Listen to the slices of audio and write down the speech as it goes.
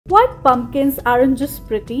White pumpkins aren't just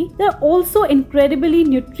pretty, they're also incredibly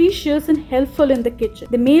nutritious and helpful in the kitchen.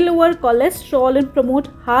 They may lower cholesterol and promote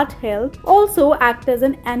heart health, also act as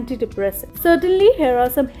an antidepressant. Certainly, here are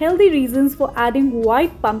some healthy reasons for adding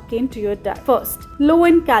white pumpkin to your diet. First, low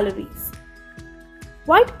in calories.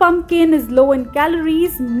 White pumpkin is low in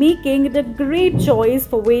calories, making it a great choice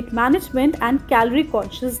for weight management and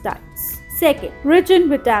calorie-conscious diets. Second, rich in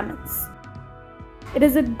vitamins. It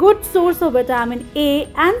is a good source of vitamin A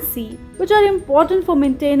and C, which are important for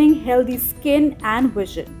maintaining healthy skin and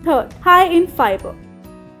vision. Third, high in fiber.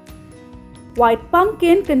 White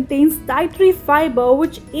pumpkin contains dietary fiber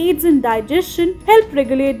which aids in digestion, help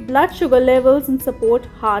regulate blood sugar levels and support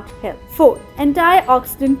heart health. Fourth,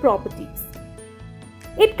 antioxidant properties.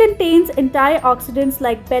 It contains antioxidants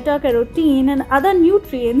like beta-carotene and other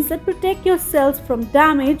nutrients that protect your cells from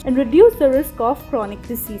damage and reduce the risk of chronic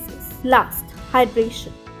diseases. Last,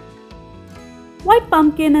 hydration. White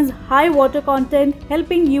pumpkin has high water content,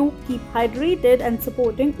 helping you keep hydrated and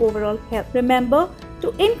supporting overall health. Remember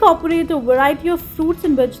to incorporate a variety of fruits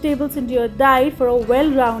and vegetables into your diet for a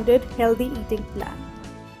well-rounded, healthy eating plan.